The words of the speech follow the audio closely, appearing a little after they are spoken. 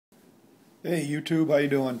Hey YouTube, how you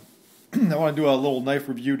doing? I want to do a little knife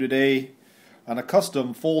review today on a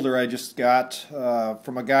custom folder I just got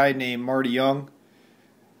from a guy named Marty Young,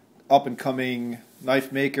 up and coming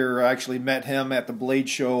knife maker. I actually met him at the Blade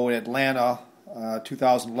Show in Atlanta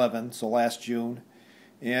 2011, so last June.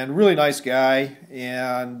 And really nice guy,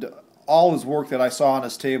 and all his work that I saw on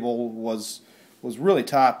his table was really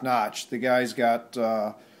top notch. The guy's got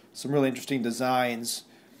some really interesting designs.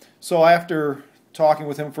 So after talking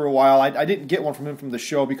with him for a while, I didn't get one from him from the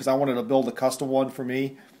show because I wanted to build a custom one for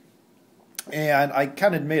me. And I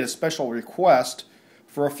kind of made a special request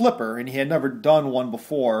for a flipper, and he had never done one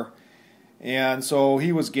before. And so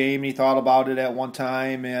he was game, and he thought about it at one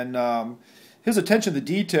time, and his attention to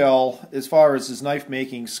detail as far as his knife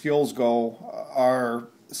making skills go are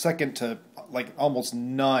second to like almost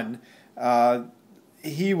none.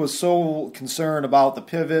 He was so concerned about the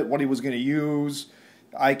pivot, what he was going to use,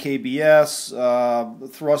 IKBS,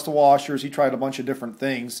 thrust washers. He tried a bunch of different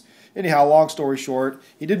things. Anyhow, long story short,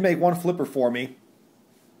 he did make one flipper for me,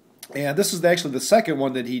 and this is actually the second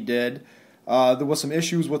one that he did. There was some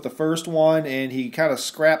issues with the first one, and he kind of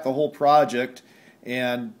scrapped the whole project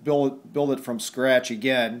and build it from scratch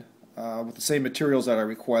again with the same materials that I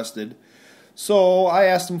requested. So I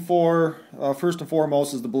asked him for, first and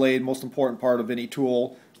foremost is the blade, most important part of any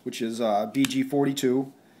tool, which is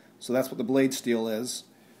BG42. So that's what the blade steel is.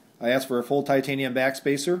 I asked for a full titanium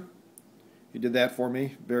backspacer. He did that for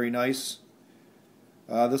me. Very nice.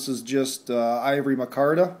 This is just ivory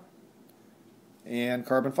micarta and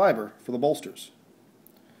carbon fiber for the bolsters.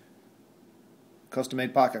 Custom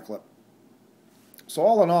made pocket clip. So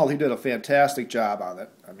all in all, he did a fantastic job on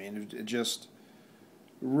it. I mean, it just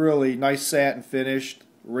really nice satin finish,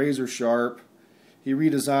 razor sharp. He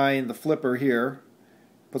redesigned the flipper here,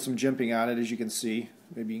 put some jimping on it, as you can see.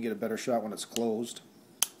 Maybe you can get a better shot when it's closed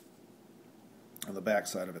on the back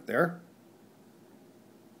side of it there.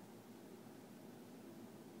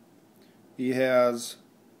 He has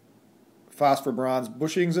phosphor bronze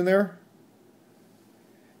bushings in there.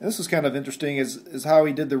 And this is kind of interesting is how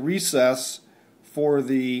he did the recess for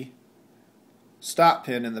the stop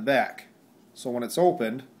pin in the back. So when it's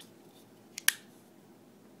opened,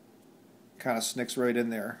 kind of snicks right in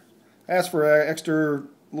there. I asked for extra, a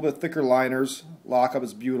little bit thicker liners. Lockup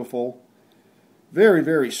is beautiful. Very,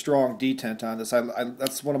 very strong detent on this.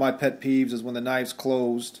 That's one of my pet peeves is when the knife's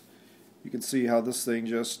closed. You can see how this thing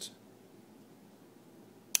just,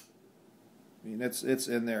 I mean, it's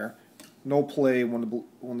in there. No play when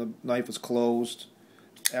the knife is closed.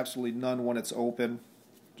 Absolutely none when it's open.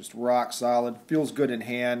 Just rock solid. Feels good in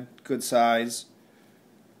hand. Good size.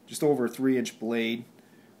 Just over a 3-inch blade.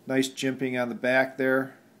 Nice jimping on the back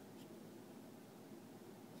there.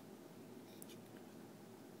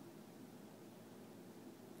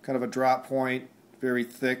 Kind of a drop point. Very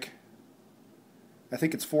thick. I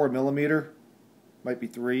think it's 4 millimeter. Might be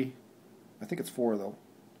 3. I think it's 4 though.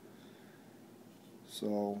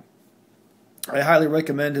 So I highly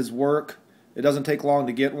recommend his work. It doesn't take long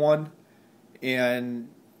to get one, and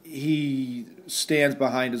he stands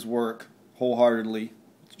behind his work wholeheartedly.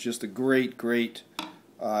 It's just a great, great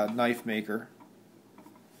knife maker.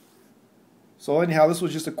 So anyhow, this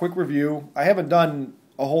was just a quick review. I haven't done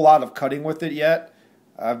a whole lot of cutting with it yet.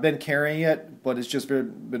 I've been carrying it, but it's just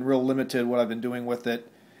been real limited what I've been doing with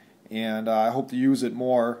it, and I hope to use it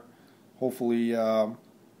more. Hopefully,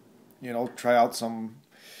 try out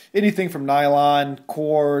anything from nylon,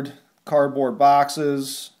 cord, cardboard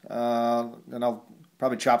boxes, and I'll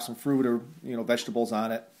probably chop some fruit or vegetables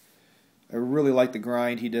on it. I really like the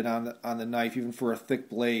grind he did on the knife, even for a thick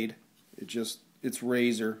blade. It's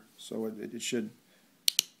razor, so it should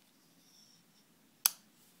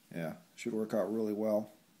work out really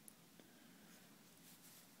well.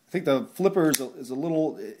 I think the flipper is a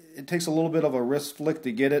little. It takes a little bit of a wrist flick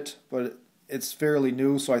to get it, but it's fairly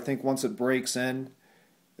new, so I think once it breaks in,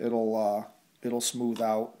 it'll smooth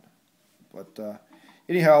out. But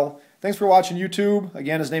anyhow, thanks for watching YouTube.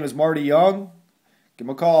 Again, his name is Marty Young. Give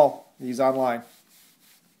him a call. He's online.